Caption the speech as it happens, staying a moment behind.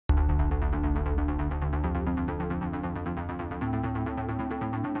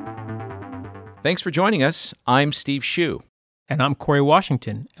Thanks for joining us. I'm Steve Hsu. And I'm Corey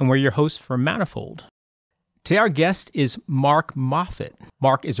Washington, and we're your hosts for Manifold. Today our guest is Mark Moffett.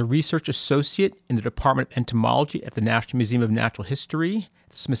 Mark is a research associate in the Department of Entomology at the National Museum of Natural History,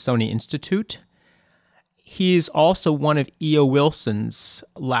 the Smithsonian Institute. He is also one of E.O. Wilson's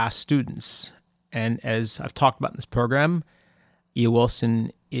last students. And as I've talked about in this program, E.O.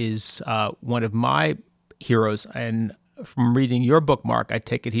 Wilson is one of my heroes. And from reading your book, Mark, I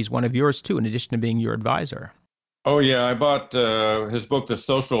take it he's one of yours too, in addition to being your advisor. Oh, yeah. I bought his book, The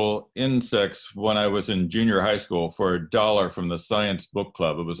Social Insects, when I was in junior high school for $1 from the Science Book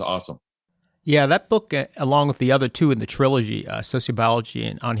Club. It was awesome. Yeah, that book, along with the other two in the trilogy, Sociobiology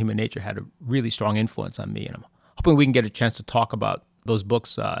and On Human Nature, had a really strong influence on me. And I'm hoping we can get a chance to talk about those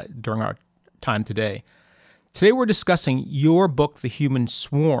books during our time today. Today we're discussing your book, The Human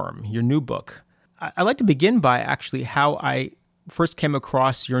Swarm, your new book. I'd like to begin by actually how I first came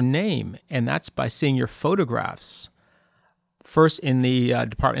across your name, and that's by seeing your photographs, first in the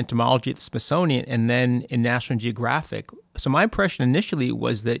Department of Entomology at the Smithsonian and then in National Geographic. So my impression initially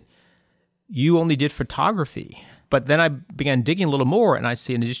was that you only did photography, but then I began digging a little more, and I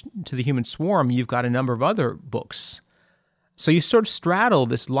see in addition to The Human Swarm, you've got a number of other books. So you sort of straddle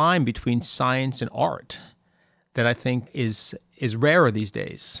this line between science and art that I think is rarer these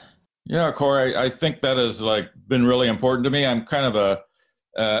days. Yeah, Corey, I think that has been really important to me. I'm kind of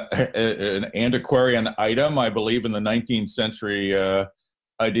an antiquarian item. I believe in the 19th century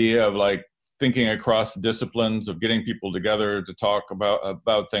idea of thinking across disciplines, of getting people together to talk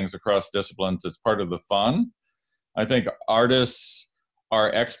about things across disciplines. It's part of the fun. I think artists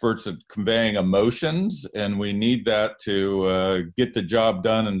are experts at conveying emotions, and we need that to get the job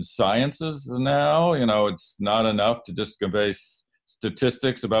done in sciences now. It's not enough to just convey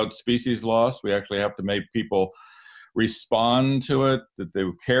statistics about species loss. We actually have to make people respond to it, that they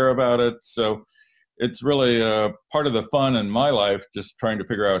care about it. So it's really part of the fun in my life, just trying to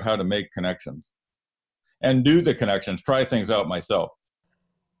figure out how to make connections and do the connections, try things out myself.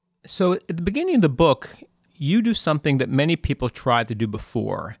 So at the beginning of the book, you do something that many people tried to do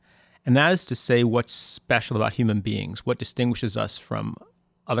before, and that is to say what's special about human beings, what distinguishes us from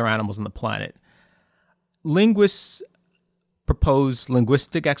other animals on the planet. Linguists propose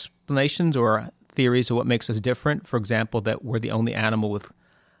linguistic explanations or theories of what makes us different. For example, that we're the only animal with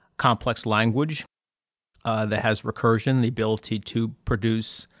complex language that has recursion, the ability to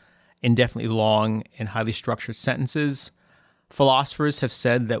produce indefinitely long and highly structured sentences. Philosophers have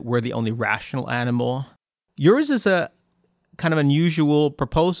said that we're the only rational animal. Yours is a kind of unusual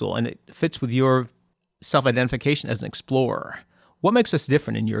proposal, and it fits with your self-identification as an explorer. What makes us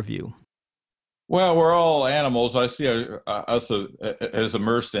different in your view? Well, we're all animals. I see us as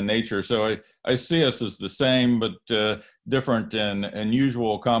immersed in nature. So I see us as the same, but different in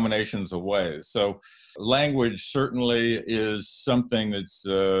unusual combinations of ways. So language certainly is something that's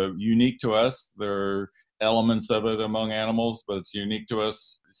unique to us. There are elements of it among animals, but it's unique to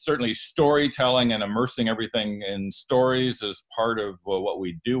us. Certainly storytelling and immersing everything in stories is part of what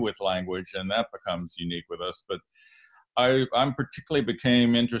we do with language, and that becomes unique with us. But I'm particularly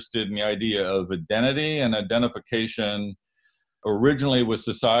became interested in the idea of identity and identification originally with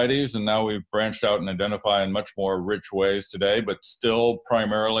societies, and now we've branched out and identify in much more rich ways today, but still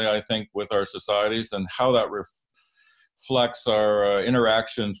primarily, I think, with our societies and how that reflects our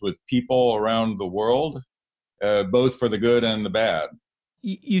interactions with people around the world, both for the good and the bad.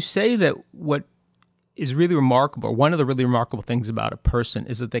 You say that what is really remarkable, one of the really remarkable things about a person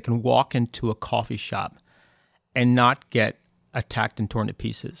is that they can walk into a coffee shop and not get attacked and torn to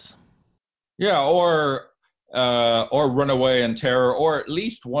pieces. Yeah, or run away in terror, or at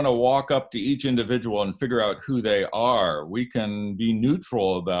least want to walk up to each individual and figure out who they are. We can be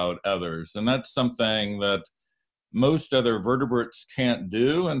neutral about others, and that's something that most other vertebrates can't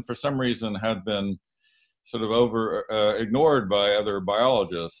do, and for some reason have been sort of ignored by other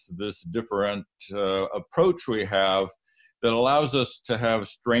biologists. This different approach we have that allows us to have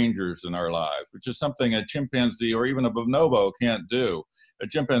strangers in our lives, which is something a chimpanzee or even a bonobo can't do. A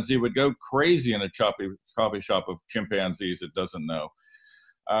chimpanzee would go crazy in a coffee shop of chimpanzees it doesn't know.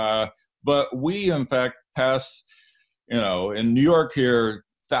 But we, in fact, pass, in New York here,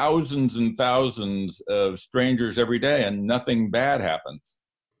 thousands and thousands of strangers every day, and nothing bad happens.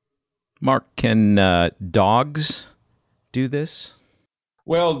 Mark, can dogs do this?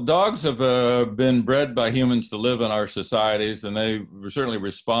 Well, dogs have been bred by humans to live in our societies, and they certainly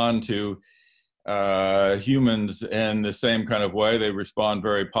respond to humans in the same kind of way. They respond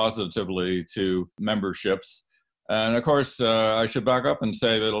very positively to memberships. And of course, I should back up and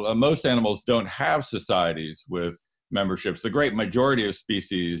say that most animals don't have societies with memberships. The great majority of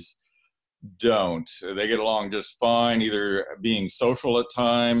species don't. They get along just fine, either being social at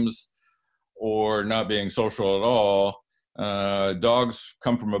times or not being social at all. Dogs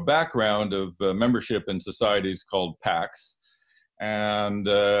come from a background of membership in societies called packs, and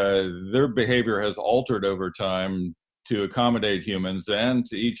their behavior has altered over time to accommodate humans and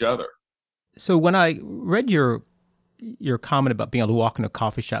to each other. So when I read your comment about being able to walk in a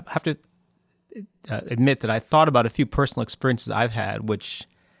coffee shop, I have to admit that I thought about a few personal experiences I've had, which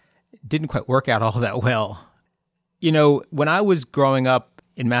didn't quite work out all that well. You know, when I was growing up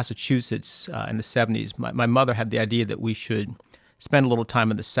in Massachusetts in the 70s, my mother had the idea that we should spend a little time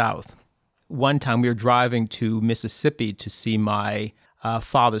in the South. One time we were driving to Mississippi to see my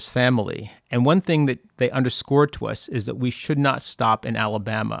father's family. And one thing that they underscored to us is that we should not stop in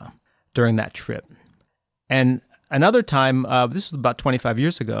Alabama during that trip. And another time, this was about 25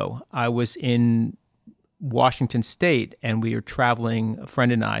 years ago, I was in Washington State, and we were traveling, a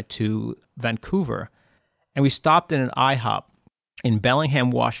friend and I, to Vancouver, and we stopped in an IHOP in Bellingham,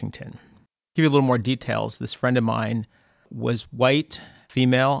 Washington. To give you a little more details, this friend of mine was white,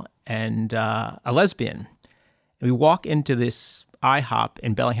 female, and a lesbian. And we walk into this IHOP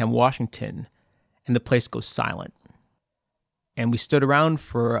in Bellingham, Washington, and the place goes silent. And we stood around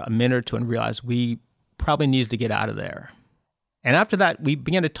for a minute or two and realized we probably needed to get out of there. And after that, we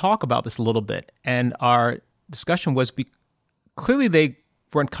began to talk about this a little bit. And our discussion was, clearly they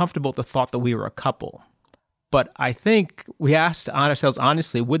weren't comfortable with the thought that we were a couple. But I think we asked ourselves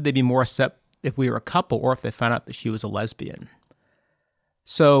honestly, would they be more upset if we were a couple or if they found out that she was a lesbian?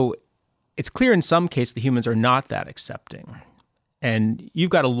 So it's clear in some cases the humans are not that accepting. And you've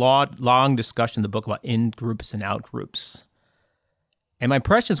got a long discussion in the book about in-groups and out-groups. And my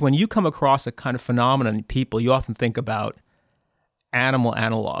impression is when you come across a kind of phenomenon in people, you often think about animal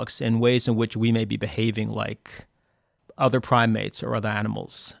analogs and ways in which we may be behaving like other primates or other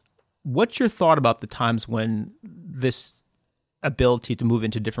animals. What's your thought about the times when this ability to move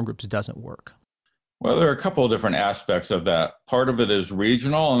into different groups doesn't work? Well, there are a couple of different aspects of that. Part of it is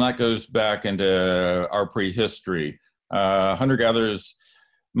regional, and that goes back into our prehistory. Hunter-gatherers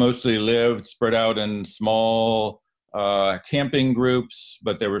mostly lived spread out in small camping groups,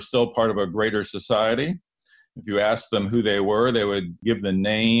 but they were still part of a greater society. If you asked them who they would give the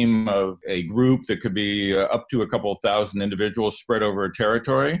name of a group that could be up to a couple thousand individuals spread over a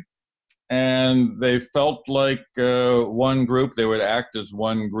territory. And they felt like one group. They would act as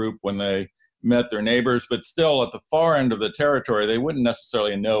one group when they met their neighbors, but still at the far end of the territory, they wouldn't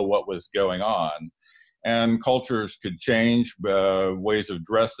necessarily know what was going on. And cultures could change, ways of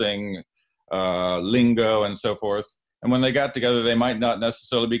dressing, lingo, and so forth. And when they got together, they might not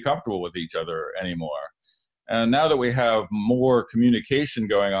necessarily be comfortable with each other anymore. And now that we have more communication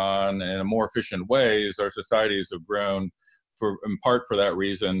going on in more efficient ways, our societies have grown, in part for that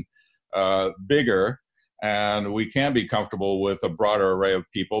reason, bigger, and we can be comfortable with a broader array of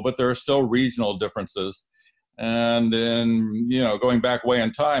people, but there are still regional differences. And in, going back way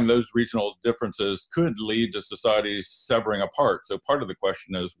in time, those regional differences could lead to societies severing apart. So part of the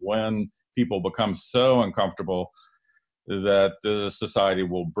question is when people become so uncomfortable that the society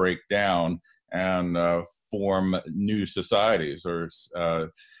will break down and form new societies, or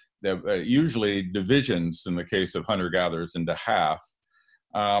usually divisions in the case of hunter-gatherers into half.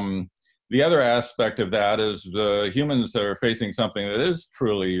 The other aspect of that is the humans are facing something that is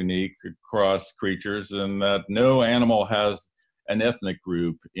truly unique across creatures, and that no animal has an ethnic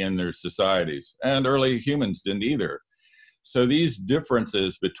group in their societies, and early humans didn't either. So these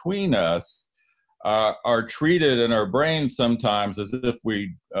differences between us are treated in our brains sometimes as if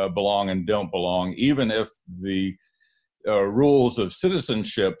we belong and don't belong, even if the rules of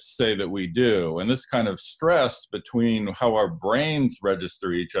citizenship say that we do. And this kind of stress between how our brains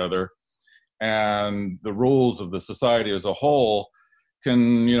register each other and the rules of the society as a whole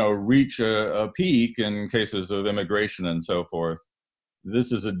can, reach a peak in cases of immigration and so forth.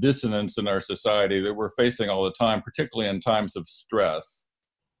 This is a dissonance in our society that we're facing all the time, particularly in times of stress.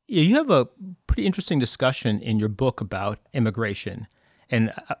 Yeah, you have a pretty interesting discussion in your book about immigration,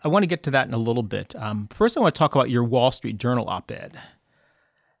 and I want to get to that in a little bit. First, I want to talk about your Wall Street Journal op-ed,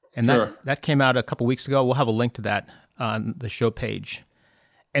 and Sure. that came out a couple weeks ago. We'll have a link to that on the show page.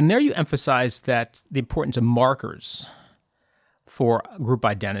 And there you emphasize that the importance of markers for group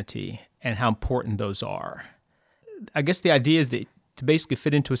identity and how important those are. I guess the idea is that to basically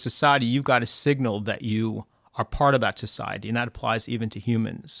fit into a society, you've got to signal that you are part of that society, and that applies even to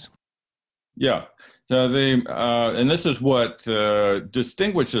humans. Yeah. So and this is what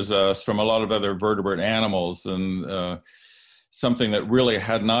distinguishes us from a lot of other vertebrate animals, and something that really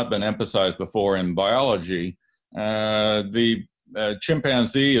had not been emphasized before in biology. The a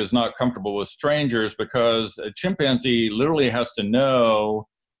chimpanzee is not comfortable with strangers because a chimpanzee literally has to know,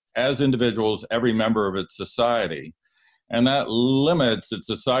 as individuals, every member of its society. And that limits its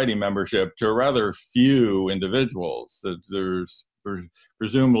society membership to a rather few individuals. There's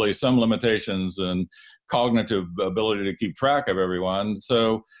presumably some limitations in cognitive ability to keep track of everyone.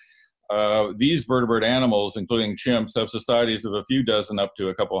 So these vertebrate animals, including chimps, have societies of a few dozen up to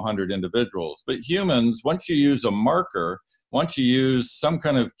a couple hundred individuals. But humans, once you use a marker, once you use some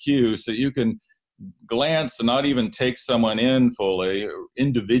kind of cue so you can glance and not even take someone in fully, or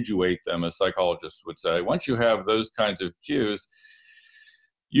individuate them, as psychologists would say, once you have those kinds of cues,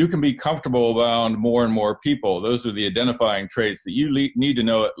 you can be comfortable around more and more people. Those are the identifying traits that you need to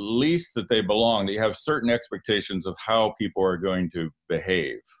know, at least that they belong, that you have certain expectations of how people are going to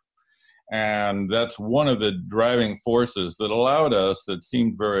behave. And that's one of the driving forces that allowed us, that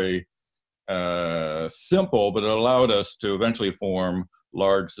seemed very simple, but it allowed us to eventually form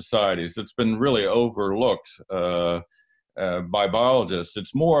large societies. It's been really overlooked by biologists.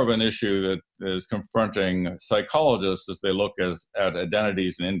 It's more of an issue that is confronting psychologists as they look at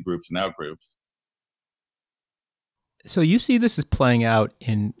identities and in-groups and out-groups. So you see this as playing out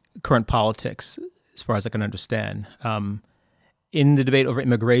in current politics, as far as I can understand. In the debate over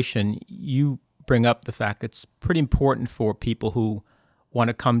immigration, you bring up the fact that it's pretty important for people who want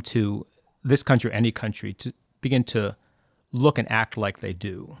to come to this country or any country to begin to look and act like they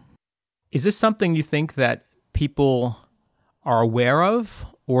do. Is this something you think that people are aware of,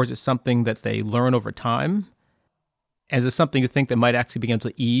 or is it something that they learn over time? And is it something you think that might actually begin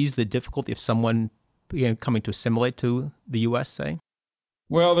to ease the difficulty of someone coming to assimilate to the U.S., say?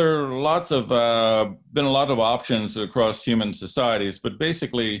 Well, there are been a lot of options across human societies, but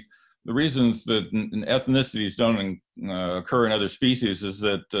basically the reasons that ethnicities don't occur in other species is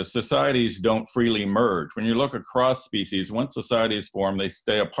that societies don't freely merge. When you look across species, once societies form, they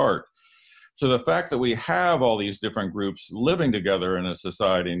stay apart. So the fact that we have all these different groups living together in a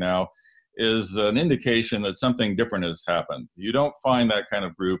society now is an indication that something different has happened. You don't find that kind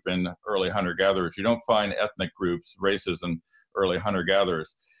of group in early hunter-gatherers. You don't find ethnic groups, races, in early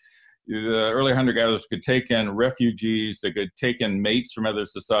hunter-gatherers. The early hunter-gatherers could take in refugees, they could take in mates from other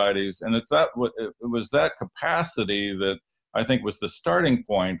societies, and it was that capacity that I think was the starting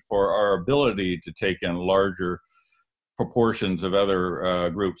point for our ability to take in larger proportions of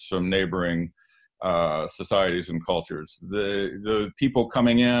other groups from neighboring societies and cultures. The people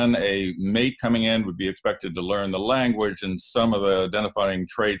coming in, a mate coming in would be expected to learn the language and some of the identifying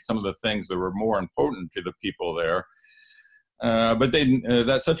traits, some of the things that were more important to the people there. But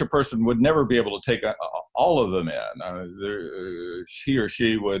that such a person would never be able to take all of them in. He or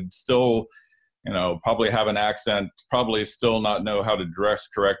she would still, probably have an accent, probably still not know how to dress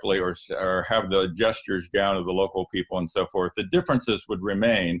correctly or have the gestures down of the local people and so forth. The differences would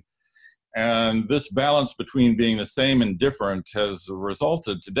remain. And this balance between being the same and different has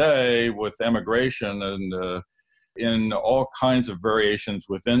resulted today with emigration and in all kinds of variations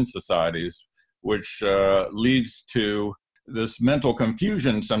within societies, which leads to this mental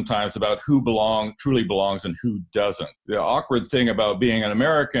confusion sometimes about who truly belongs and who doesn't. The awkward thing about being an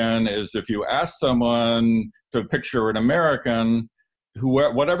American is if you ask someone to picture an American,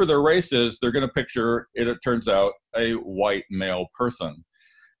 whatever their race is, they're going to picture, it turns out, a white male person.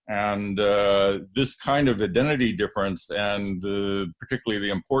 And this kind of identity difference and particularly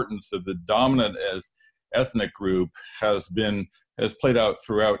the importance of the dominant as ethnic group has played out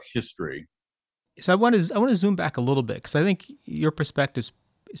throughout history. So I want to zoom back a little bit because I think your perspective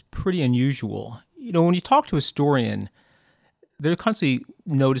is pretty unusual. When you talk to a historian, they're constantly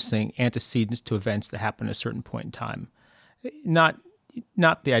noticing antecedents to events that happen at a certain point in time. Not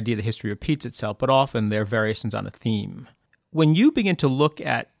the idea that history repeats itself, but often there are variations on a theme. When you begin to look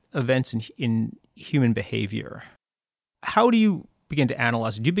at events in human behavior, how do you begin to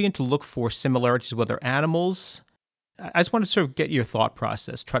analyze it? Do you begin to look for similarities with other animals? I just want to sort of get your thought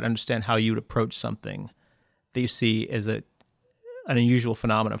process, try to understand how you would approach something that you see as an unusual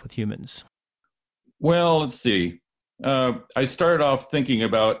phenomenon with humans. Well, let's see. I started off thinking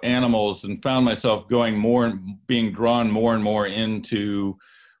about animals and found myself being drawn more and more into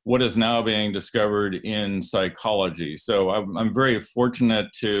what is now being discovered in psychology. So I'm very fortunate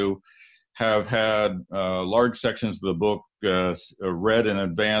to have had large sections of the book read in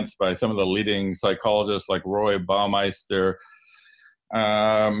advance by some of the leading psychologists like Roy Baumeister,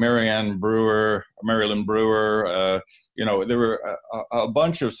 Marilyn Brewer. There were a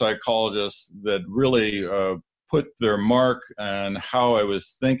bunch of psychologists that really put their mark on how I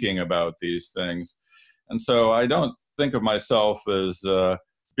was thinking about these things. And so I don't think of myself as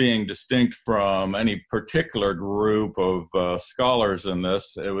being distinct from any particular group of scholars in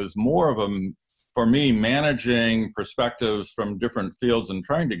this. It was more of for me, managing perspectives from different fields and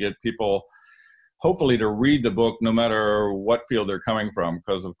trying to get people hopefully to read the book no matter what field they're coming from.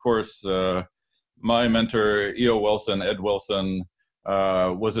 Because, of course, my mentor, E.O. Wilson, Ed Wilson,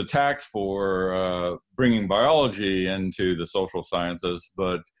 was attacked for bringing biology into the social sciences,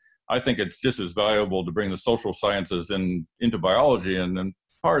 but I think it's just as valuable to bring the social sciences into biology, and in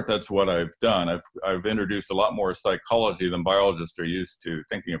part that's what I've done. I've introduced a lot more psychology than biologists are used to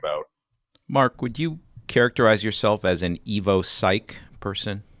thinking about. Mark, would you characterize yourself as an Evo Psych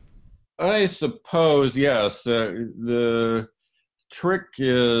person? I suppose, yes. The trick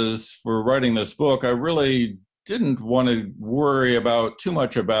is, for writing this book, I really didn't want to worry too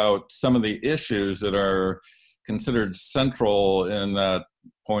much about some of the issues that are considered central in that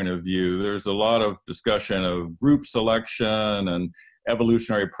point of view. There's a lot of discussion of group selection and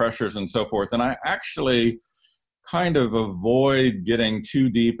evolutionary pressures and so forth, and I actually kind of avoid getting too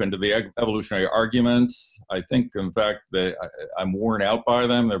deep into the evolutionary arguments. I think, in fact, that I'm worn out by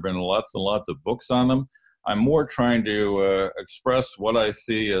them. There have been lots and lots of books on them. I'm more trying to express what I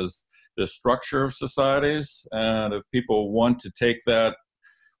see as the structure of societies, and if people want to take that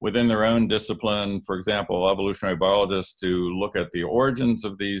within their own discipline, for example, evolutionary biologists, to look at the origins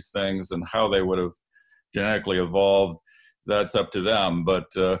of these things and how they would have genetically evolved, that's up to them. But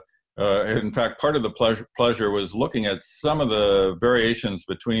in fact, part of the pleasure was looking at some of the variations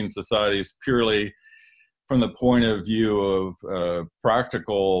between societies purely from the point of view of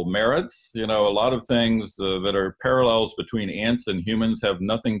practical merits. You know, a lot of things that are parallels between ants and humans have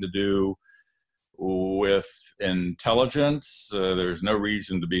nothing to do with intelligence. There's no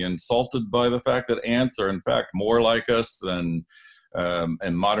reason to be insulted by the fact that ants are in fact more like us and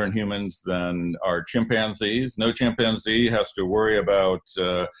modern humans than are chimpanzees. No chimpanzee has to worry about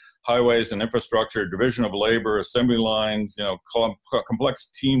highways and infrastructure, division of labor, assembly lines,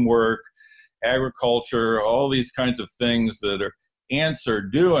 complex teamwork, agriculture. All these kinds of things that ants are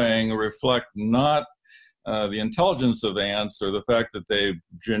doing reflect not the intelligence of ants or the fact that they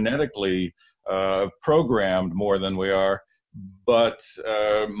genetically programmed more than we are, but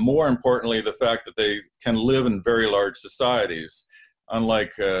more importantly, the fact that they can live in very large societies.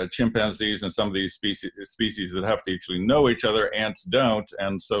 Unlike chimpanzees and some of these species that have to actually know each other, ants don't.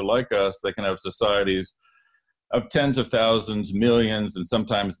 And so like us, they can have societies of tens of thousands, millions, and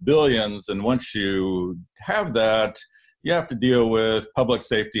sometimes billions. And once you have that, you have to deal with public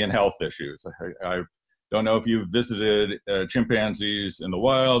safety and health issues. I don't know if you've visited chimpanzees in the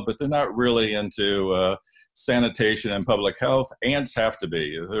wild, but they're not really into sanitation and public health. Ants have to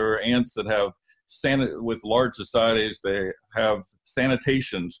be. There are ants that have with large societies, they have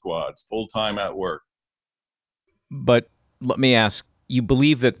sanitation squads full-time at work. But let me ask, you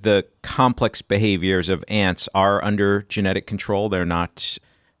believe that the complex behaviors of ants are under genetic control? They're not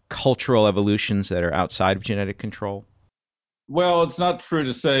cultural evolutions that are outside of genetic control? Well, it's not true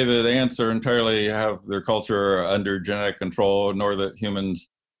to say that ants are entirely have their culture under genetic control, nor that humans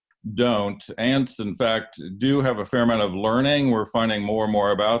don't. Ants, in fact, do have a fair amount of learning. We're finding more and more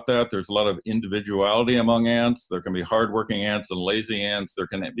about that. There's a lot of individuality among ants. There can be hardworking ants and lazy ants. There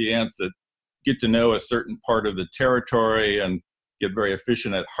can be ants that get to know a certain part of the territory and get very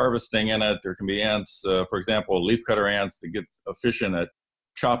efficient at harvesting in it. There can be ants, for example, leafcutter ants that get efficient at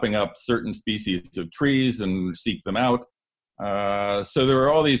chopping up certain species of trees and seek them out. So there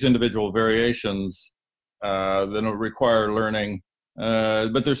are all these individual variations that require learning.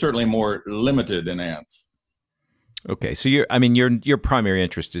 But they're certainly more limited in ants. Okay, so your primary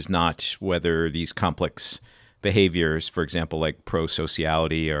interest is not whether these complex behaviors, for example, like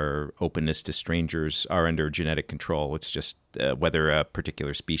pro-sociality or openness to strangers, are under genetic control. It's just whether a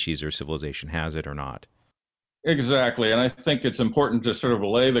particular species or civilization has it or not. Exactly, and I think it's important to sort of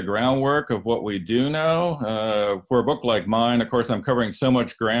lay the groundwork of what we do know. For a book like mine, of course, I'm covering so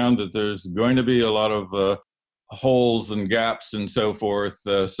much ground that there's going to be a lot of holes and gaps and so forth.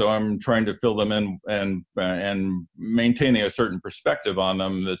 So I'm trying to fill them in and maintaining a certain perspective on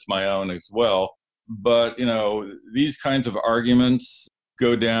them that's my own as well. But, these kinds of arguments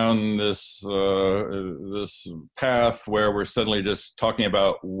go down this path where we're suddenly just talking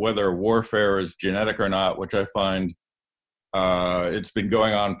about whether warfare is genetic or not, which I find it's been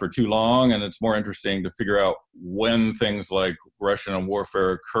going on for too long, and it's more interesting to figure out when things like Russian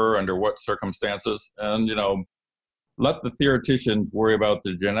warfare occur, under what circumstances, and, let the theoreticians worry about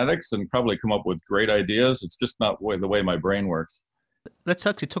the genetics and probably come up with great ideas. It's just not the way my brain works. Let's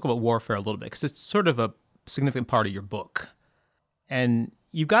actually talk about warfare a little bit, because it's sort of a significant part of your book. And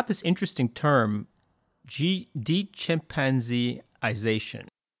you've got this interesting term, de-chimpanzeeization.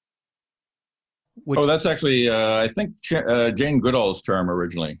 Which, that's actually, I think, Jane Goodall's term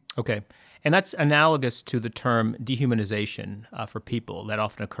originally. okay. And that's analogous to the term dehumanization for people that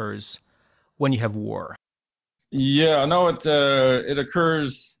often occurs when you have war. Yeah, no, it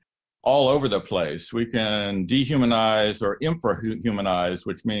occurs all over the place. We can dehumanize or infrahumanize,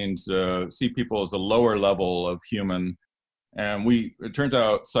 which means see people as a lower level of human. And it turns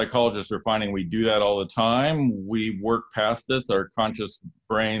out psychologists are finding we do that all the time. We work past this. Our conscious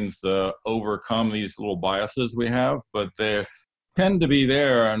brains overcome these little biases we have, but they tend to be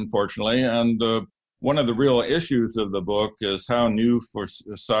there, unfortunately. And one of the real issues of the book is how new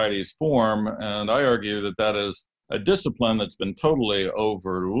societies form. And I argue that that is a discipline that's been totally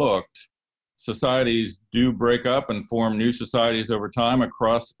overlooked. Societies do break up and form new societies over time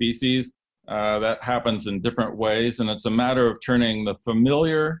across species. That happens in different ways, and it's a matter of turning the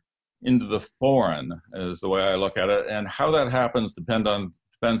familiar into the foreign, is the way I look at it. And how that happens depends on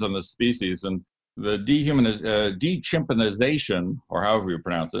the species. And the de-chimpanization, or however you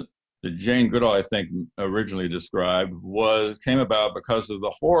pronounce it, that Jane Goodall, I think, originally described, came about because of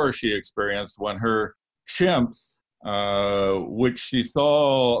the horror she experienced when her chimps, which she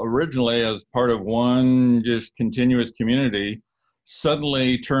saw originally as part of one just continuous community,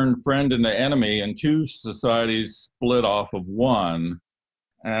 suddenly turned friend into enemy, and two societies split off of one.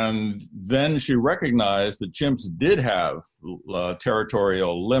 And then she recognized that chimps did have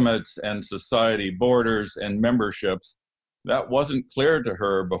territorial limits and society borders and memberships. That wasn't clear to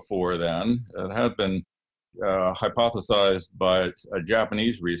her before then. It had been hypothesized by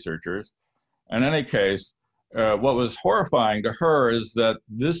Japanese researchers. In any case, what was horrifying to her is that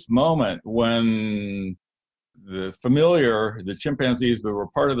this moment when the chimpanzees that were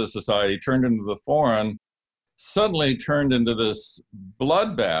part of the society turned into the foreign, suddenly turned into this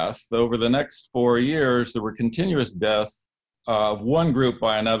bloodbath. Over the next 4 years, there were continuous deaths of one group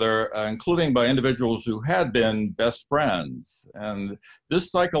by another, including by individuals who had been best friends. And this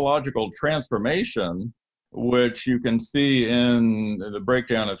psychological transformation, which you can see in the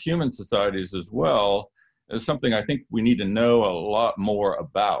breakdown of human societies as well, is something I think we need to know a lot more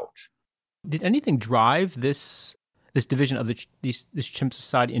about. Did anything drive this division of this chimp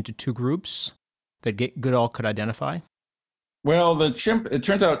society into two groups that Goodall could identify? Well, it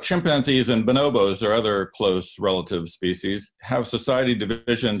turns out chimpanzees and bonobos, or other close relative species, have society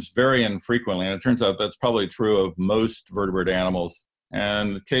divisions very infrequently. And it turns out that's probably true of most vertebrate animals. And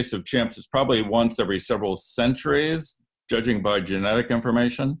in the case of chimps, it's probably once every several centuries, judging by genetic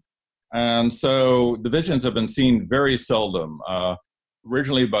information. And so divisions have been seen very seldom.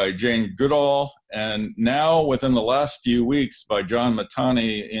 Originally by Jane Goodall, and now within the last few weeks by John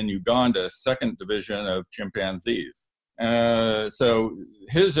Matani in Uganda, second division of chimpanzees. So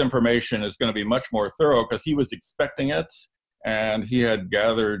his information is going to be much more thorough because he was expecting it, and he had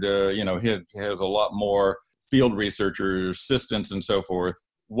gathered, he has a lot more field researchers, assistants, and so forth.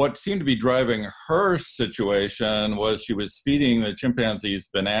 What seemed to be driving her situation was she was feeding the chimpanzees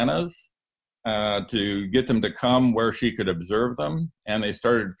bananas to get them to come where she could observe them. And they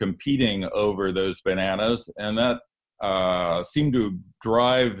started competing over those bananas. And that seemed to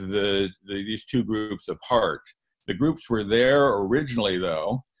drive these two groups apart. The groups were there originally,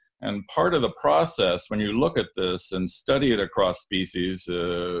 though. And part of the process, when you look at this and study it across species,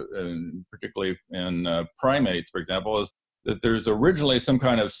 and particularly in primates, for example, is that there's originally some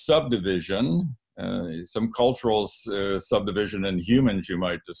kind of subdivision, some cultural subdivision in humans, you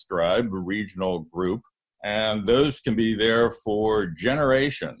might describe, a regional group, and those can be there for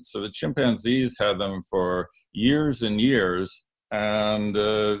generations. So the chimpanzees had them for years and years, and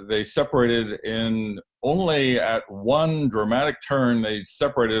they separated in only at one dramatic turn, they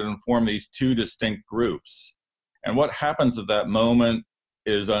separated and formed these two distinct groups. And what happens at that moment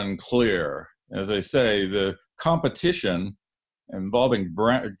is unclear. As I say, the competition involving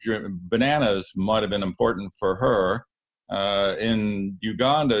bananas might have been important for her. In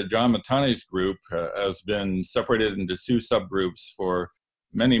Uganda, John Matani's group has been separated into two subgroups for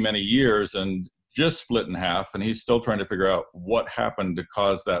many, many years and just split in half, and he's still trying to figure out what happened to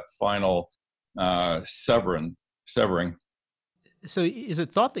cause that final severing. So is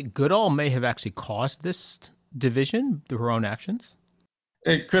it thought that Goodall may have actually caused this division through her own actions?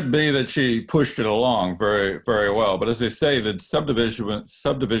 It could be that she pushed it along very, very well. But as I say, the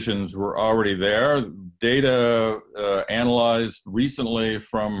subdivisions were already there. Data analyzed recently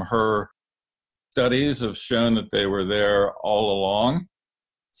from her studies have shown that they were there all along.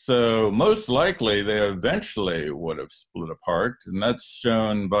 So most likely they eventually would have split apart. And that's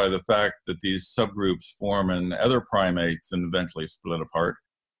shown by the fact that these subgroups form in other primates and eventually split apart.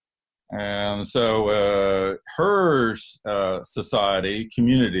 And so her society,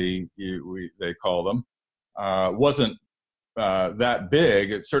 community, they call them, wasn't that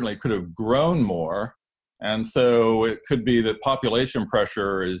big. It certainly could have grown more. And so it could be that population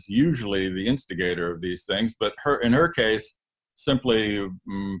pressure is usually the instigator of these things. But in her case, simply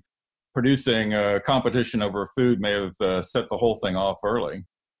producing a competition over food may have set the whole thing off early.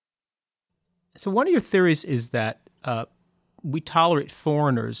 So one of your theories is that we tolerate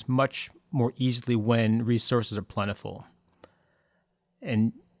foreigners much more easily when resources are plentiful.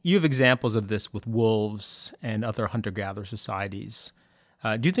 And you have examples of this with wolves and other hunter-gatherer societies.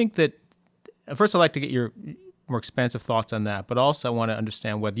 Do you think that, first I'd like to get your more expansive thoughts on that, but also I want to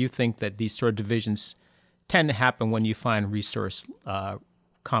understand whether you think that these sort of divisions tend to happen when you find resource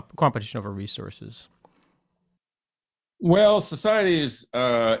competition over resources. Well, societies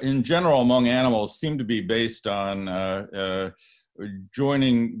in general among animals seem to be based on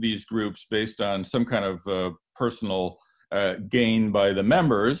joining these groups based on some kind of personal gain by the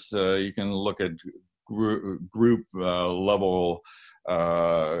members. You can look at group level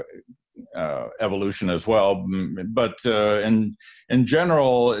evolution as well. But in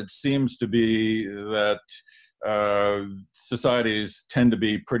general, it seems to be that societies tend to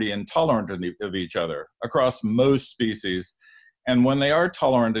be pretty intolerant of each other across most species. And when they are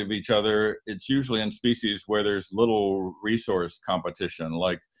tolerant of each other, it's usually in species where there's little resource competition,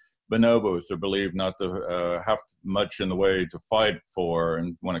 like bonobos are believed not to have much in the way to fight for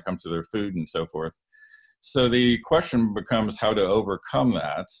and when it comes to their food and so forth. So the question becomes how to overcome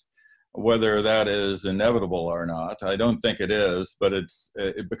that, whether that is inevitable or not. I don't think it is, but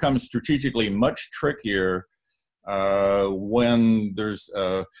it becomes strategically much trickier when there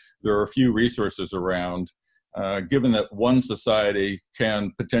are few resources around, given that one society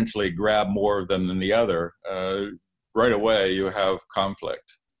can potentially grab more of them than the other. Right away, you have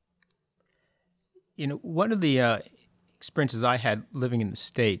conflict. You know, one of the experiences I had living in the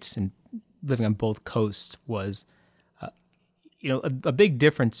States and living on both coasts was, a big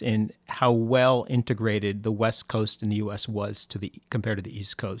difference in how well integrated the West Coast in the U.S. was compared to the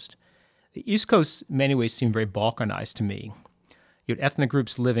East Coast. The East Coast, in many ways, seemed very balkanized to me. You had ethnic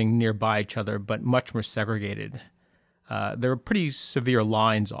groups living nearby each other, but much more segregated. There were pretty severe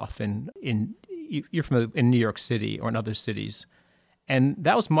lines often in New York City or in other cities. And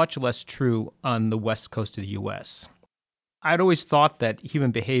that was much less true on the West Coast of the U.S. I'd always thought that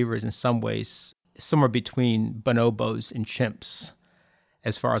human behavior is in some ways somewhere between bonobos and chimps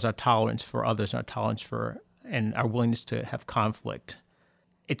as far as our tolerance for others, our tolerance for, and our willingness to have conflict.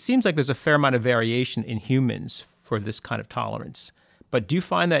 It seems like there's a fair amount of variation in humans for this kind of tolerance. But do you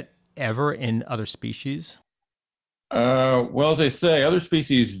find that ever in other species? Well, as I say, other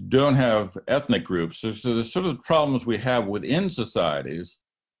species don't have ethnic groups. So the sort of problems we have within societies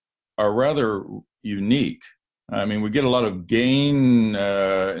are rather unique. I mean, we get a lot of gain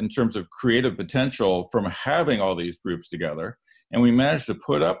in terms of creative potential from having all these groups together. And we manage to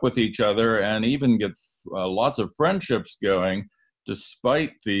put up with each other and even get lots of friendships going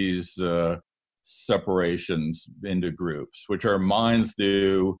despite these separations into groups, which our minds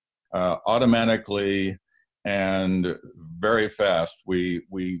do automatically and very fast. We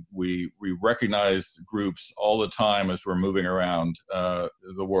recognize groups all the time as we're moving around the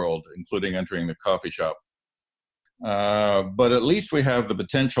world, including entering the coffee shop. But at least we have the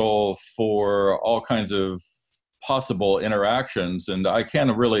potential for all kinds of possible interactions, and I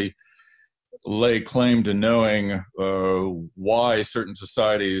can't really lay claim to knowing why certain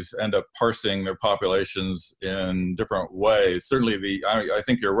societies end up parsing their populations in different ways. Certainly, I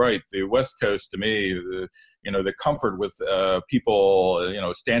think you're right. The West Coast, to me, the comfort with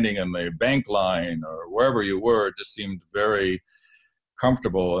people, standing in the bank line or wherever you were, just seemed very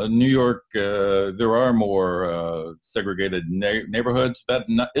comfortable. In New York, there are more segregated neighborhoods. That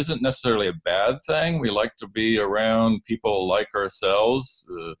isn't necessarily a bad thing. We like to be around people like ourselves,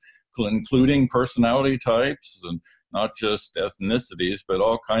 including personality types and not just ethnicities, but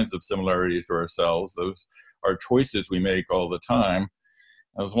all kinds of similarities to ourselves. Those are choices we make all the time.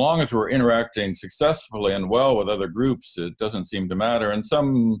 As long as we're interacting successfully and well with other groups, it doesn't seem to matter. And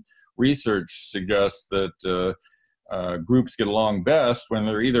some research suggests that groups get along best when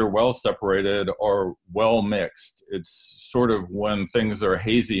they're either well separated or well mixed. It's sort of when things are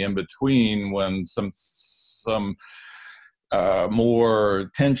hazy in between, when some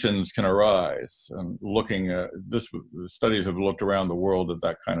more tensions can arise. And looking at this, studies have looked around the world at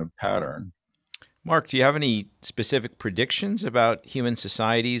that kind of pattern. Mark, do you have any specific predictions about human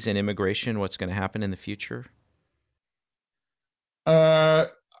societies and immigration? What's going to happen in the future?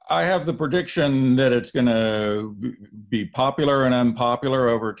 I have the prediction that it's going to be popular and unpopular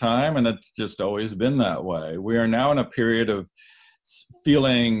over time, and it's just always been that way. We are now in a period of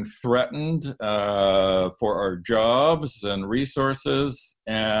feeling threatened for our jobs and resources,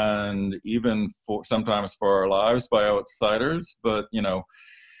 and even sometimes for our lives by outsiders. But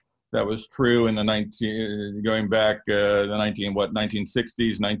that was true in the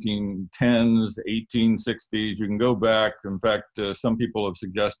 1960s, 1910s, 1860s. You can go back. In fact, some people have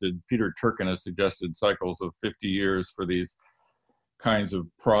suggested, Peter Turchin has suggested cycles of 50 years for these kinds of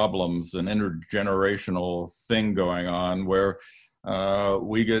problems, an intergenerational thing going on where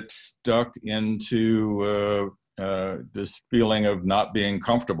we get stuck into this feeling of not being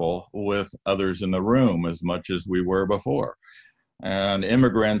comfortable with others in the room as much as we were before. And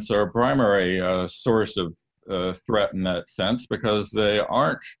immigrants are a primary source of threat in that sense, because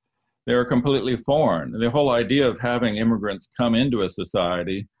they're completely foreign. The whole idea of having immigrants come into a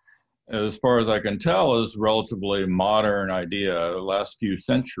society, as far as I can tell, is a relatively modern idea, the last few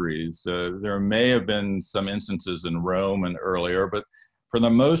centuries. There may have been some instances in Rome and earlier, but for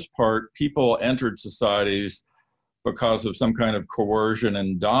the most part, people entered societies because of some kind of coercion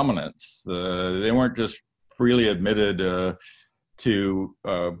and dominance. They weren't just freely admitted to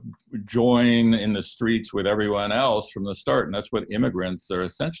join in the streets with everyone else from the start. And that's what immigrants are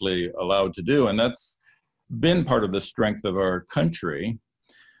essentially allowed to do. And that's been part of the strength of our country.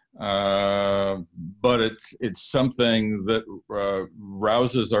 But it's something that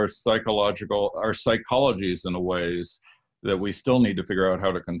rouses our psychologies in ways that we still need to figure out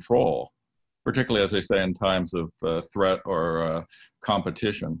how to control, particularly, as I say, in times of threat or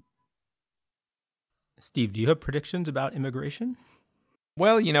competition. Steve, do you have predictions about immigration?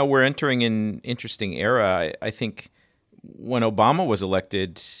 Well, we're entering an interesting era. I think when Obama was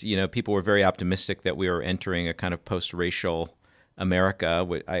elected, people were very optimistic that we were entering a kind of post-racial America.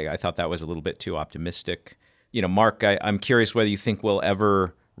 I thought that was a little bit too optimistic. Mark, I'm curious whether you think we'll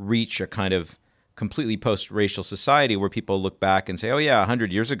ever reach a kind of completely post-racial society where people look back and say, oh yeah,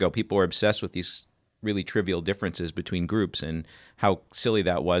 100 years ago, people were obsessed with these really trivial differences between groups and how silly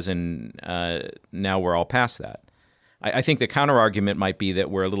that was, and now we're all past that. I think the counter-argument might be that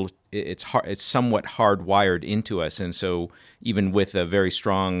it's somewhat hardwired into us, and so even with a very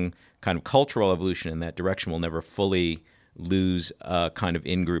strong kind of cultural evolution in that direction, we'll never fully lose a kind of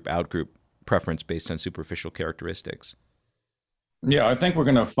in-group, out-group preference based on superficial characteristics. Yeah, I think we're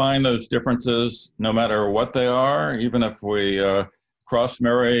going to find those differences no matter what they are, even if we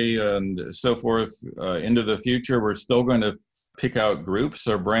cross-marry and so forth into the future. We're still going to pick out groups.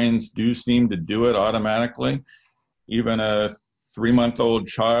 Our brains do seem to do it automatically. Even a 3-month-old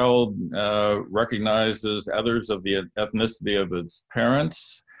child recognizes others of the ethnicity of its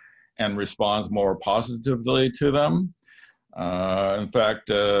parents and responds more positively to them. In fact,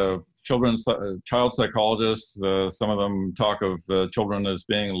 child psychologists, some of them talk of children as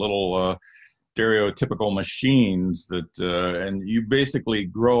being little stereotypical machines and you basically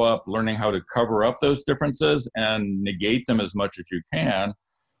grow up learning how to cover up those differences and negate them as much as you can.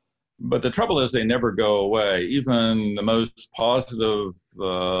 But the trouble is they never go away. Even the most positive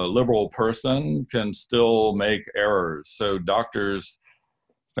liberal person can still make errors. So doctors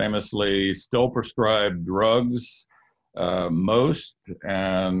famously still prescribe drugs most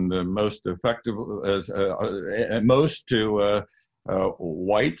effective most to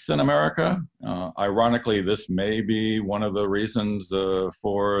whites in America. Ironically, this may be one of the reasons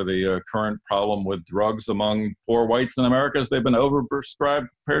for the current problem with drugs among poor whites in America, is they've been overprescribed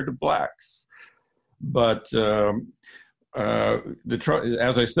compared to blacks. But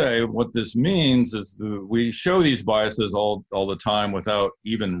as I say, what this means is we show these biases all the time without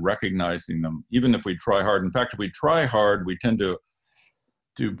even recognizing them, even if we try hard. In fact, if we try hard, we tend to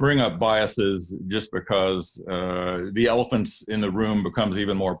bring up biases just because the elephants in the room becomes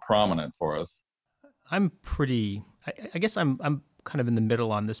even more prominent for us. I guess I'm kind of in the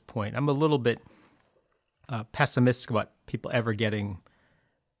middle on this point. I'm a little bit pessimistic about people ever getting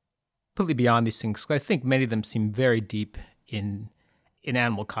completely beyond these things. I think many of them seem very deep in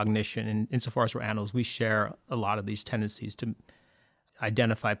animal cognition. And insofar as we're animals, we share a lot of these tendencies to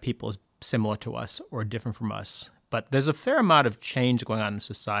identify people as similar to us or different from us. But there's a fair amount of change going on in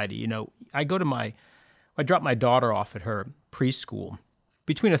society. I drop my daughter off at her preschool.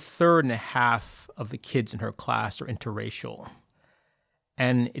 Between a third and a half of the kids in her class are interracial.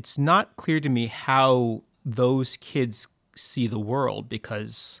 And it's not clear to me how those kids see the world,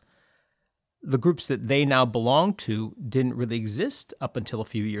 because the groups that they now belong to didn't really exist up until a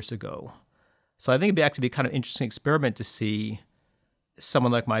few years ago. So I think it'd actually be kind of interesting experiment to see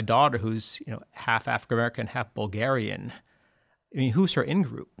someone like my daughter, who's half African American, half Bulgarian, I mean, who's her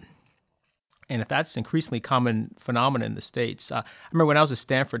in-group? And if that's an increasingly common phenomenon in the States, I remember when I was at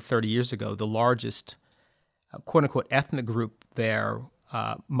Stanford 30 years ago, the largest quote-unquote ethnic group there,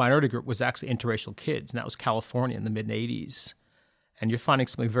 minority group, was actually interracial kids, and that was California in the mid-'80s. And you're finding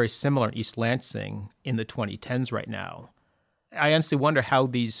something very similar in East Lansing in the 2010s right now. I honestly wonder how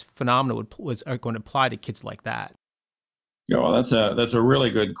these phenomena are going to apply to kids like that. Yeah, well, that's a really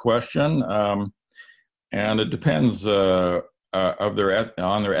good question, and it depends on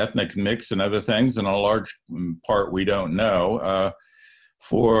their ethnic mix and other things. And a large part we don't know.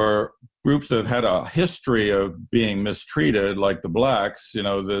 For groups that have had a history of being mistreated, like the blacks,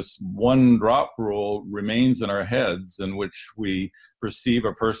 this one drop rule remains in our heads, in which we perceive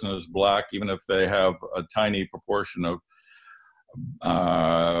a person as black, even if they have a tiny proportion of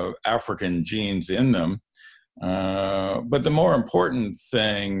African genes in them. But the more important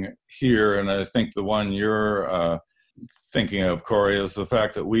thing here, and I think the one you're thinking of, Corey, is the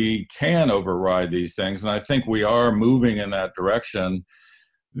fact that we can override these things. And I think we are moving in that direction.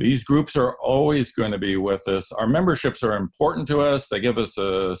 These groups are always going to be with us. Our memberships are important to us. They give us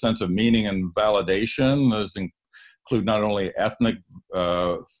a sense of meaning and validation. Those include not only ethnic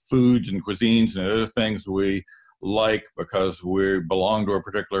foods and cuisines and other things we like because we belong to a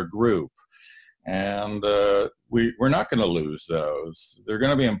particular group. And we're not going to lose those. They're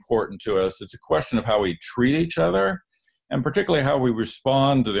going to be important to us. It's a question of how we treat each other, and particularly how we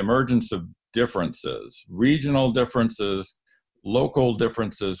respond to the emergence of differences, regional differences, local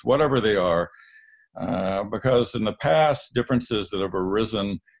differences, whatever they are. Because in the past, differences that have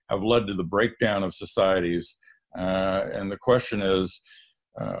arisen have led to the breakdown of societies. And the question is,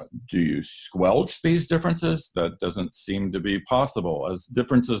 do you squelch these differences? That doesn't seem to be possible. As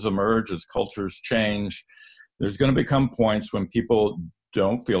differences emerge, as cultures change, there's going to become points when people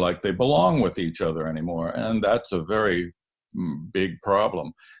don't feel like they belong with each other anymore. And that's a very big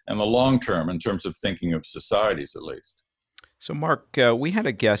problem in the long term, in terms of thinking of societies, at least. So, Mark, we had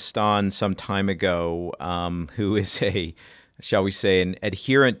a guest on some time ago who is shall we say, an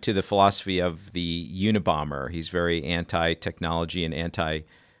adherent to the philosophy of the Unabomber. He's very anti-technology and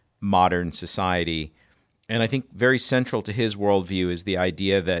anti-modern society. And I think very central to his worldview is the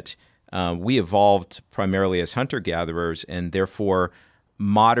idea that we evolved primarily as hunter-gatherers, and therefore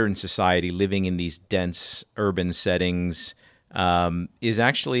modern society living in these dense urban settings is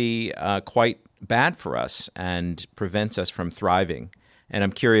actually quite bad for us and prevents us from thriving. And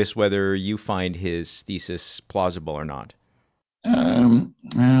I'm curious whether you find his thesis plausible or not.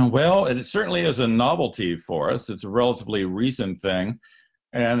 Well, it certainly is a novelty for us. It's a relatively recent thing,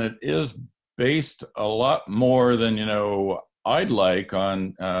 and it is based a lot more than, I'd like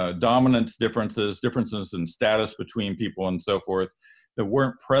on dominance differences in status between people and so forth that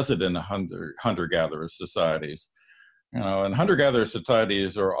weren't present in hunter-gatherer societies. And hunter-gatherer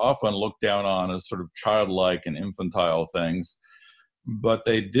societies are often looked down on as sort of childlike and infantile things, but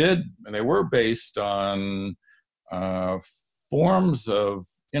they were based on forms of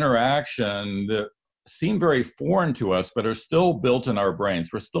interaction that seem very foreign to us, but are still built in our brains.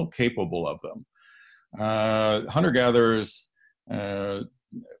 We're still capable of them. Hunter-gatherers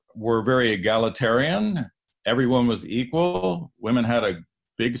were very egalitarian. Everyone was equal. Women had a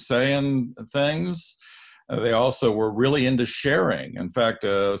big say in things. They also were really into sharing. In fact,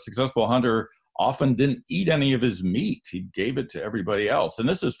 a successful hunter often didn't eat any of his meat. He gave it to everybody else. And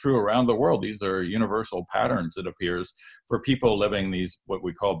this is true around the world. These are universal patterns, it appears, for people living these, what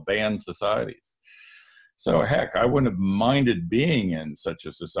we call band societies. So heck, I wouldn't have minded being in such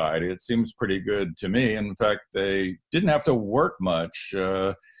a society. It seems pretty good to me. In fact, they didn't have to work much.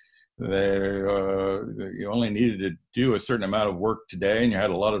 You only needed to do a certain amount of work today, and you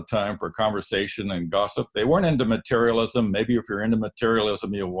had a lot of time for conversation and gossip. They weren't into materialism. Maybe if you're into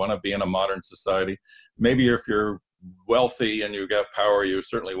materialism, you want to be in a modern society. Maybe if you're wealthy and you got power, you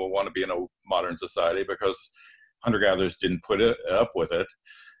certainly will want to be in a modern society, because hunter-gatherers didn't put up with it.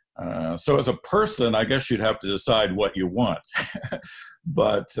 So as a person, I guess you'd have to decide what you want.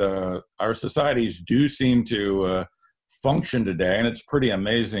 But our societies do seem to function today, and it's pretty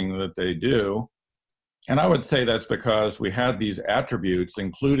amazing that they do. And I would say that's because we had these attributes,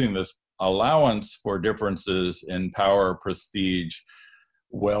 including this allowance for differences in power, prestige,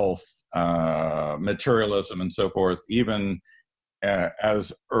 wealth, materialism, and so forth, even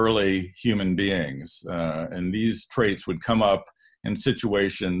as early human beings. And these traits would come up in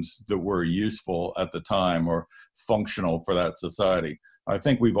situations that were useful at the time or functional for that society. I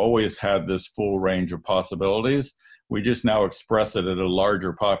think we've always had this full range of possibilities. We just now express it at a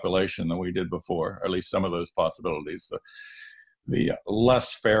larger population than we did before, or at least some of those possibilities, the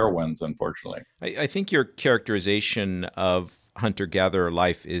less fair ones, unfortunately. I think your characterization of hunter-gatherer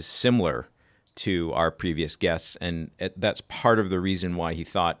life is similar to our previous guests, and that's part of the reason why he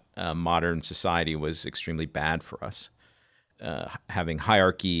thought modern society was extremely bad for us, having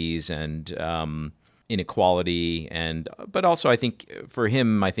hierarchies and inequality, but also I think for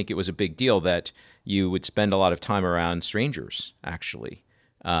him, I think it was a big deal that you would spend a lot of time around strangers, actually,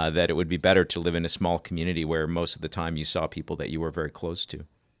 that it would be better to live in a small community where most of the time you saw people that you were very close to.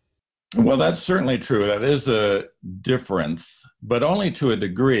 Well, that's certainly true. That is a difference, but only to a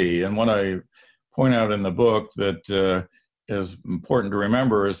degree. And what I point out in the book that is important to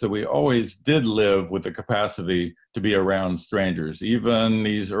remember is that we always did live with the capacity to be around strangers. Even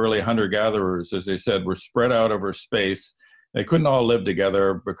these early hunter-gatherers, as they said, were spread out over space. They couldn't all live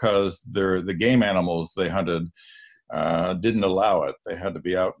together because the game animals they hunted didn't allow it. They had to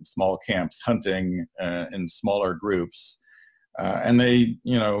be out in small camps hunting in smaller groups. And they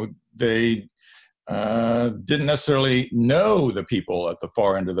didn't necessarily know the people at the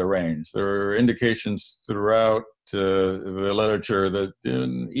far end of the range. There are indications throughout the literature that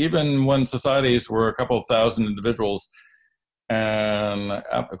even when societies were a couple thousand individuals, and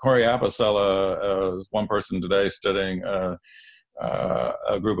Cory Apicella is one person today studying a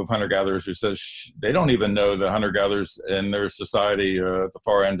group of hunter-gatherers who says they don't even know the hunter-gatherers in their society at the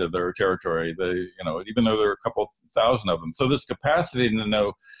far end of their territory. They, even though there are a couple thousand of them. So this capacity to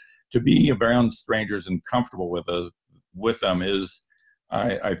know, to be around strangers and comfortable with them is,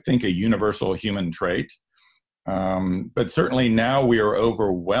 I think, a universal human trait. But certainly now we are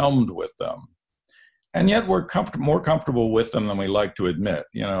overwhelmed with them. And yet we're more comfortable with them than we like to admit.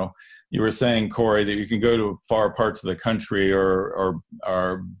 You were saying, Cory, that you can go to far parts of the country or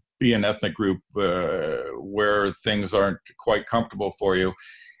be an ethnic group where things aren't quite comfortable for you,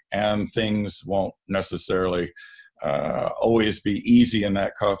 and things won't necessarily always be easy in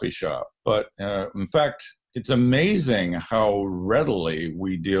that coffee shop. But in fact, it's amazing how readily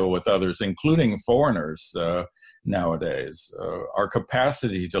we deal with others, including foreigners nowadays. Our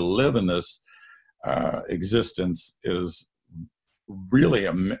capacity to live in this existence is really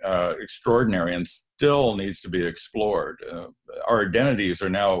extraordinary and still needs to be explored. Our identities are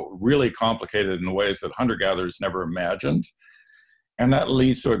now really complicated in ways that hunter-gatherers never imagined, and that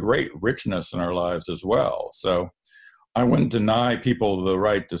leads to a great richness in our lives as well. So I wouldn't deny people the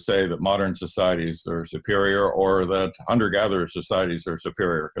right to say that modern societies are superior or that hunter-gatherer societies are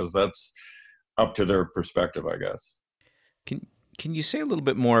superior, because that's up to their perspective, I guess. Can you say a little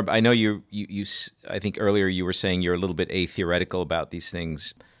bit more? I know you I think earlier you were saying you're a little bit atheoretical about these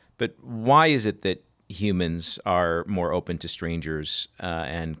things, but why is it that humans are more open to strangers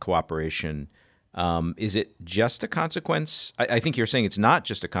and cooperation? Is it just a consequence? I think you're saying it's not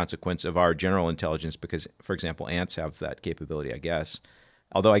just a consequence of our general intelligence because, for example, ants have that capability, I guess.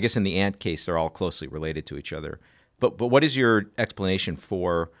 Although I guess in the ant case, they're all closely related to each other. But what is your explanation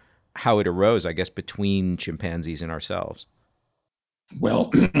for how it arose, I guess, between chimpanzees and ourselves?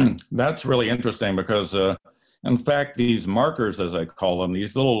 Well, that's really interesting because, in fact, these markers, as I call them,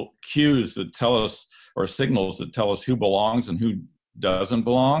 these little cues that tell us, or signals that tell us who belongs and who doesn't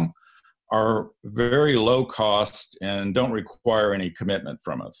belong, are very low cost and don't require any commitment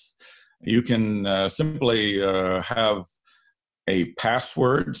from us. You can simply have a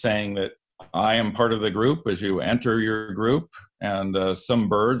password saying that I am part of the group as you enter your group, and some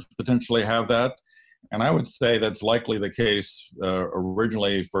birds potentially have that. And I would say that's likely the case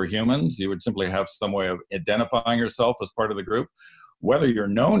originally for humans. You would simply have some way of identifying yourself as part of the group. Whether you're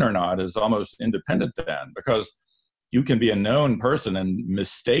known or not is almost independent then, because you can be a known person and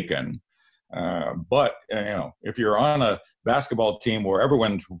mistaken. But if you're on a basketball team where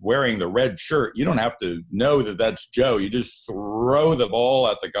everyone's wearing the red shirt, you don't have to know that that's Joe. You just throw the ball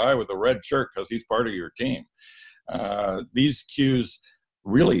at the guy with the red shirt because he's part of your team. These cues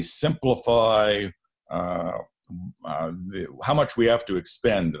really simplify how much we have to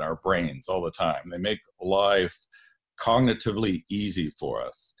expend in our brains all the time. They make life cognitively easy for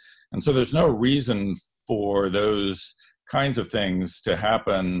us. And so there's no reason for those kinds of things to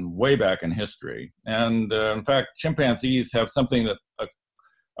happen way back in history. And in fact, chimpanzees have something that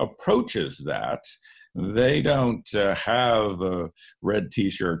approaches that. They don't have a red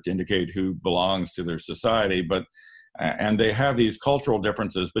t-shirt to indicate who belongs to their society, and they have these cultural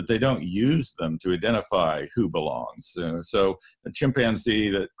differences, but they don't use them to identify who belongs. So a chimpanzee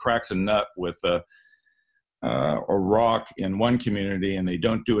that cracks a nut with a rock in one community and they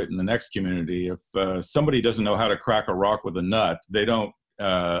don't do it in the next community, if somebody doesn't know how to crack a rock with a nut, they don't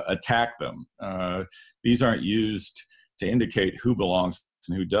attack them. These aren't used to indicate who belongs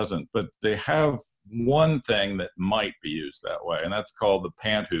and who doesn't, but they have one thing that might be used that way, and that's called the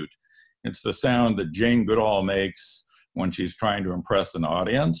pant hoot. It's the sound that Jane Goodall makes when she's trying to impress an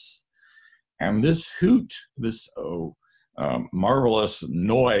audience. And this hoot, this marvelous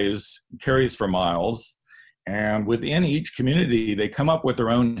noise carries for miles. And within each community, they come up with their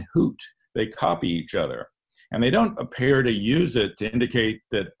own hoot. They copy each other. And they don't appear to use it to indicate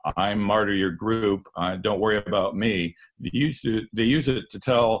that I'm part of your group. Don't worry about me. They use it to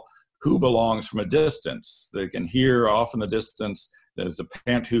tell who belongs from a distance. They can hear off in the distance, there's a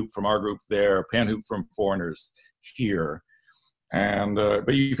pant hoop from our group there, a pant hoop from foreigners here. And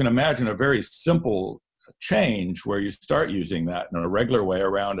but you can imagine a very simple change where you start using that in a regular way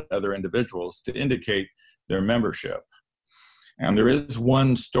around other individuals to indicate their membership. And there is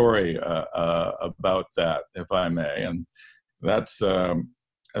one story about that, if I may, and that's a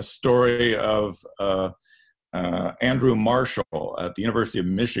story of Andrew Marshall at the University of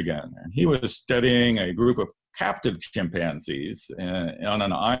Michigan. And he was studying a group of captive chimpanzees on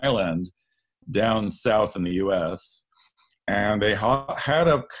an island down south in the US. And they had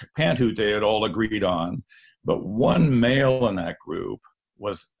a pant hoot they had all agreed on, but one male in that group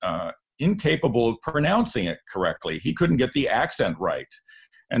was incapable of pronouncing it correctly. He couldn't get the accent right,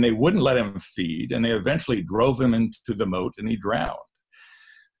 and they wouldn't let him feed, and they eventually drove him into the moat, and he drowned.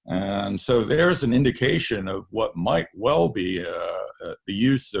 And so there's an indication of what might well be the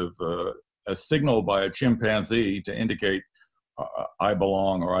use of a signal by a chimpanzee to indicate I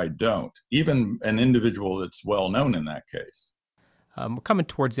belong or I don't, even an individual that's well known in that case. We're coming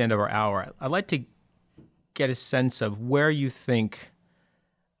towards the end of our hour. I'd like to get a sense of where you think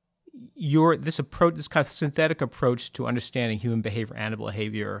this kind of synthetic approach to understanding human behavior, animal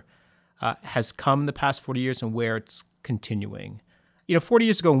behavior, has come in the past 40 years and where it's continuing. 40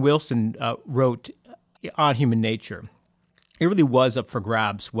 years ago when Wilson wrote On Human Nature, it really was up for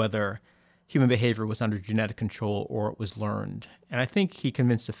grabs whether human behavior was under genetic control or it was learned. And I think he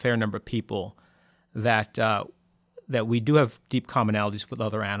convinced a fair number of people that we do have deep commonalities with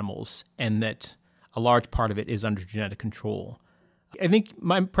other animals and that a large part of it is under genetic control. I think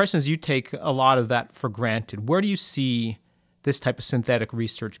my impression is you take a lot of that for granted. Where do you see this type of synthetic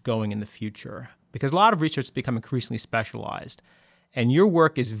research going in the future? Because a lot of research has become increasingly specialized, and your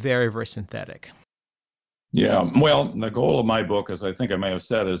work is very, very synthetic. Yeah, well, the goal of my book, as I think I may have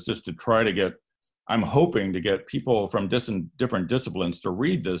said, is just to try to I'm hoping to get people from different disciplines to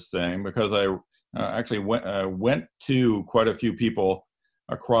read this thing, because I actually went to quite a few people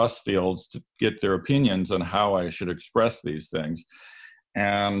across fields to get their opinions on how I should express these things.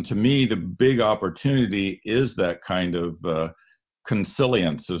 And to me, the big opportunity is that kind of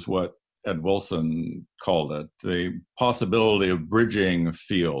consilience, is what Ed Wilson called it, the possibility of bridging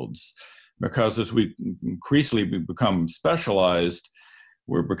fields. Because as we increasingly become specialized,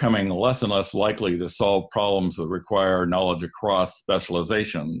 we're becoming less and less likely to solve problems that require knowledge across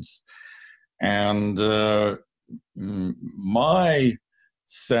specializations. And my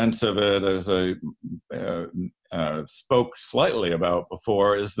sense of it, as I spoke slightly about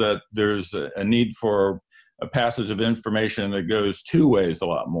before, is that there's a need for a passage of information that goes two ways a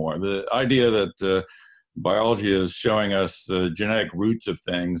lot more. The idea that biology is showing us the genetic roots of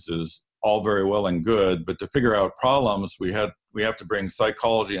things is all very well and good, but to figure out problems, we have to bring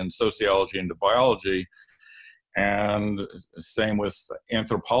psychology and sociology into biology, and same with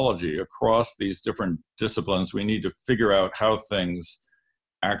anthropology. Across these different disciplines, we need to figure out how things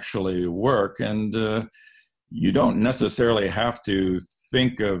actually work, and you don't necessarily have to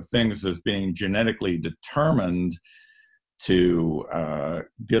think of things as being genetically determined to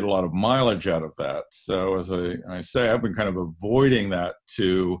get a lot of mileage out of that. So as I say, I've been kind of avoiding that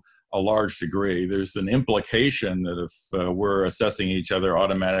to a large degree. There's an implication that if we're assessing each other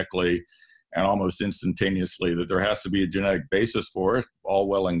automatically and almost instantaneously, that there has to be a genetic basis for it, all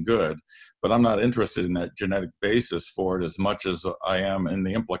well and good. But I'm not interested in that genetic basis for it as much as I am in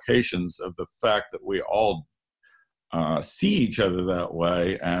the implications of the fact that we all see each other that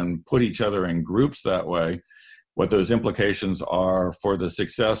way and put each other in groups that way, what those implications are for the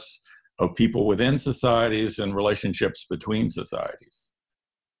success of people within societies and relationships between societies.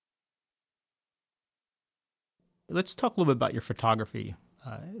 Let's talk a little bit about your photography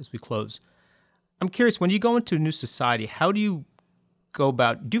as we close. I'm curious, when you go into a new society, how do you go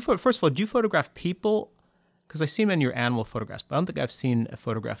about, first of all, do you photograph people? Because I've seen many of your animal photographs, but I don't think I've seen a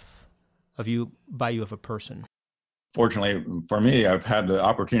photograph of you of a person. Fortunately for me, I've had the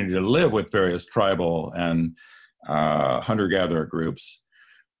opportunity to live with various tribal and hunter-gatherer groups.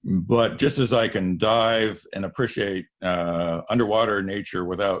 But just as I can dive and appreciate underwater nature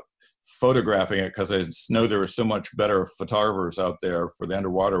without photographing it, because I know there are so much better photographers out there for the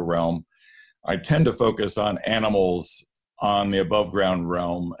underwater realm, I tend to focus on animals on the above ground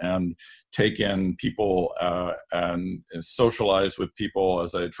realm and take in people and socialize with people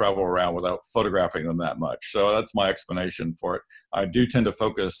as I travel around without photographing them that much. So that's my explanation for it. I do tend to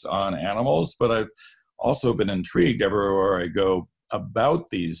focus on animals, but I've also been intrigued everywhere I go about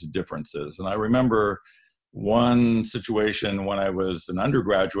these differences. And I remember one situation when I was an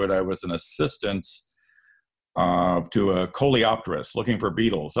undergraduate. I was an assistant to a coleopterist looking for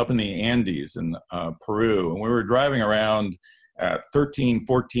beetles up in the Andes in Peru. And we were driving around at 13,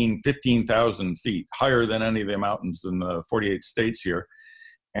 14, 15,000 feet, higher than any of the mountains in the 48 states here.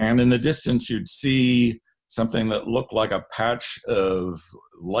 And in the distance, you'd see something that looked like a patch of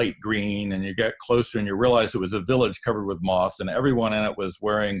light green, and you get closer and you realize it was a village covered with moss, and everyone in it was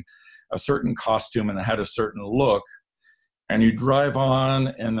wearing a certain costume and it had a certain look. And you drive on,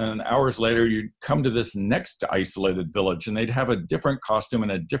 and then hours later, you'd come to this next isolated village, and they'd have a different costume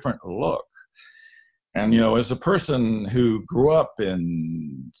and a different look. And, you know, as a person who grew up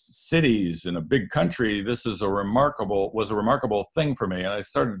in cities in a big country, this is was a remarkable thing for me. And I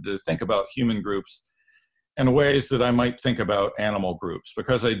started to think about human groups in ways that I might think about animal groups,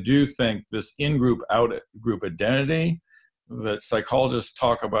 because I do think this in-group, out-group identity that psychologists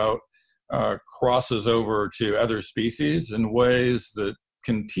talk about crosses over to other species in ways that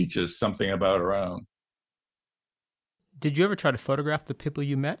can teach us something about our own. Did you ever try to photograph the people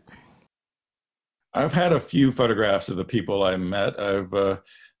you met? I've had a few photographs of the people I met. I've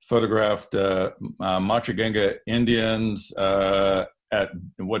photographed Machigenga Indians at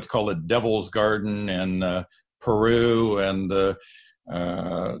what's called a Devil's Garden in Peru, and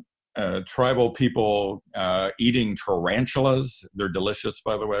tribal people eating tarantulas. They're delicious,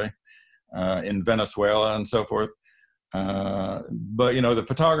 by the way, in Venezuela and so forth. But, you know, the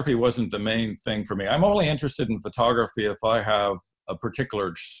photography wasn't the main thing for me. I'm only interested in photography if I have a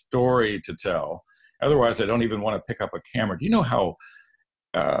particular story to tell. Otherwise, I don't even want to pick up a camera. Do you know how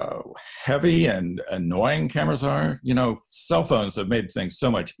heavy and annoying cameras are? You know, cell phones have made things so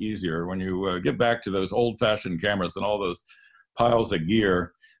much easier. When you get back to those old-fashioned cameras and all those piles of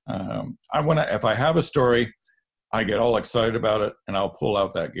gear, if I have a story, I get all excited about it, and I'll pull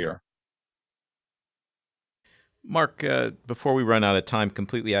out that gear. Mark, before we run out of time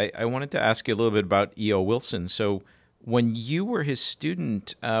completely, I wanted to ask you a little bit about E.O. Wilson. So when you were his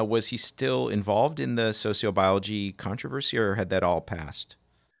student, was he still involved in the sociobiology controversy, or had that all passed?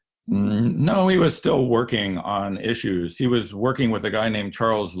 No, he was still working on issues. He was working with a guy named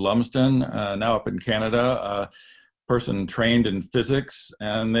Charles Lumsden, now up in Canada, a person trained in physics,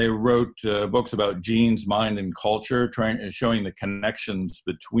 and they wrote books about genes, mind, and culture, showing the connections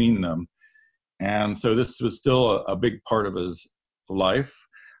between them. And so this was still a big part of his life.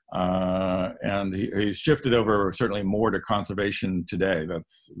 And he's shifted over certainly more to conservation today,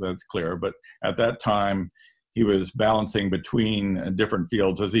 that's clear. But at that time, he was balancing between different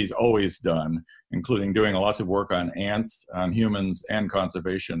fields, as he's always done, including doing lots of work on ants, on humans, and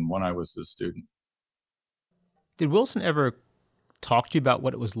conservation when I was a student. Did Wilson ever talk to you about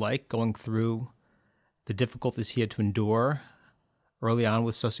what it was like going through the difficulties he had to endure early on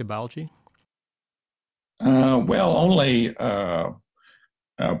with sociobiology? Well, only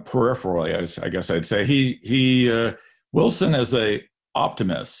peripherally, I guess I'd say. Wilson is a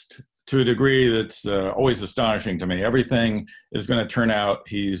optimist to a degree that's always astonishing to me. Everything is going to turn out.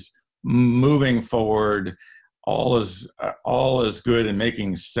 He's moving forward. All is good and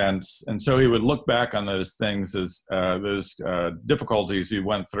making sense. And so he would look back on those things as those difficulties he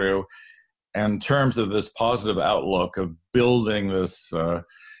went through in terms of this positive outlook of building this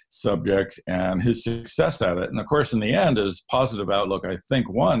subject and his success at it. And of course, in the end, his positive outlook, I think,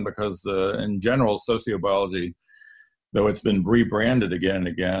 won, because in general, sociobiology, though it's been rebranded again and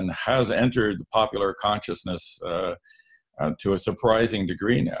again, has entered the popular consciousness to a surprising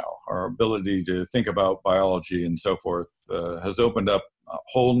degree now. Our ability to think about biology and so forth has opened up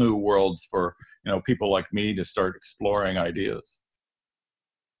whole new worlds for people like me to start exploring ideas.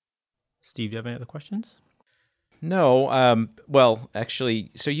 Steve, do you have any other questions? No. Well, actually,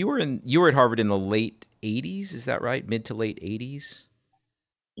 so you were at Harvard in the late 80s, is that right? Mid to late 80s?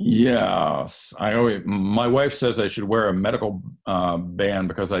 Yes. My wife says I should wear a medical band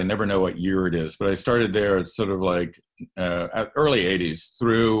because I never know what year it is. But I started there at sort of like at early 80s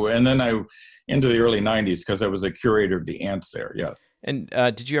through, and then into the early 90s because I was a curator of the ants there. Yes. And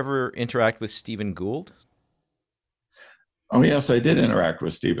did you ever interact with Stephen Gould? Oh, yes, I did interact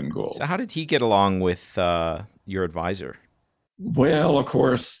with Stephen Gould. So how did he get along with your advisor? Well, of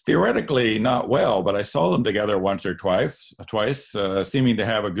course, theoretically not well, but I saw them together once or twice, seeming to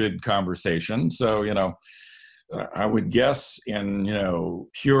have a good conversation. So, I would guess in,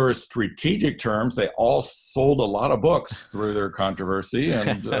 pure strategic terms, they all sold a lot of books through their controversy,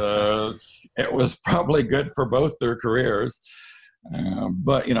 and it was probably good for both their careers.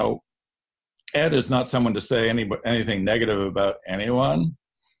 But, Ed is not someone to say anything negative about anyone.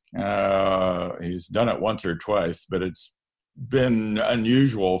 He's done it once or twice, but it's been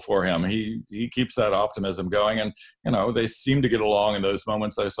unusual for him. He keeps that optimism going, and, they seem to get along in those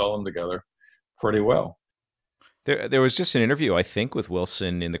moments I saw them together pretty well. There was just an interview, I think, with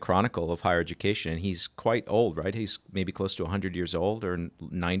Wilson in the Chronicle of Higher Education, and he's quite old, right? He's maybe close to 100 years old, or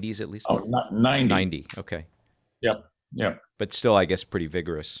 90s at least? Oh, not 90. 90, okay. Yep. But still, I guess, pretty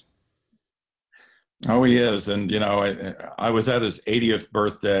vigorous. Oh, he is. And, I was at his 80th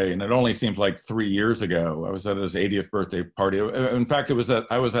birthday, and it only seems like 3 years ago. I was at his 80th birthday party. In fact, I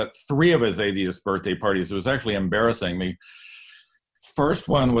was at 3 of his 80th birthday parties. It was actually embarrassing. The first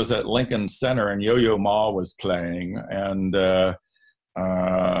one was at Lincoln Center, and Yo-Yo Ma was playing. And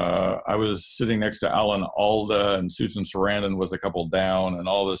I was sitting next to Alan Alda, and Susan Sarandon was a couple down, and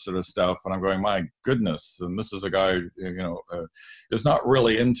all this sort of stuff. And I'm going, my goodness. And this is a guy, is not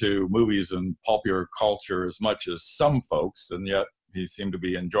really into movies and popular culture as much as some folks, and yet he seemed to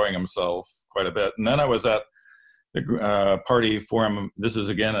be enjoying himself quite a bit. And then I was at the party for him. This is,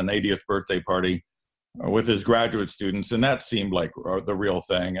 again, an 80th birthday party with his graduate students, and that seemed like the real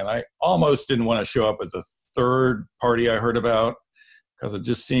thing. And I almost didn't want to show up at the third party I heard about, because it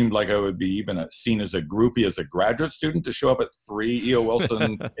just seemed like I would be even seen as a groupie as a graduate student to show up at 3 E.O.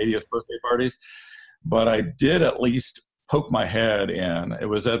 Wilson 80th birthday parties. But I did at least poke my head in. It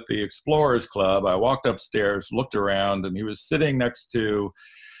was at the Explorers Club. I walked upstairs, looked around, and he was sitting next to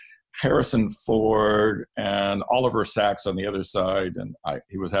Harrison Ford and Oliver Sacks on the other side, and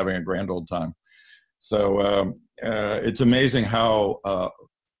he was having a grand old time. So it's amazing how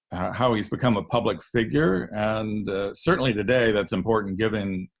he's become a public figure, and certainly today that's important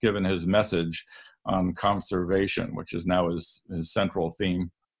given his message on conservation, which is now his central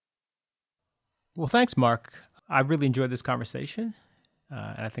theme. Well, thanks, Mark. I really enjoyed this conversation,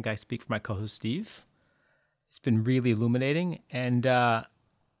 and I think I speak for my co-host Steve. It's been really illuminating, and I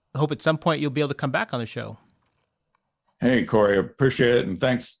hope at some point you'll be able to come back on the show. Hey, Corey, appreciate it, and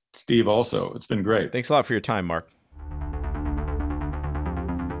thanks, Steve, also. It's been great. Thanks a lot for your time, Mark.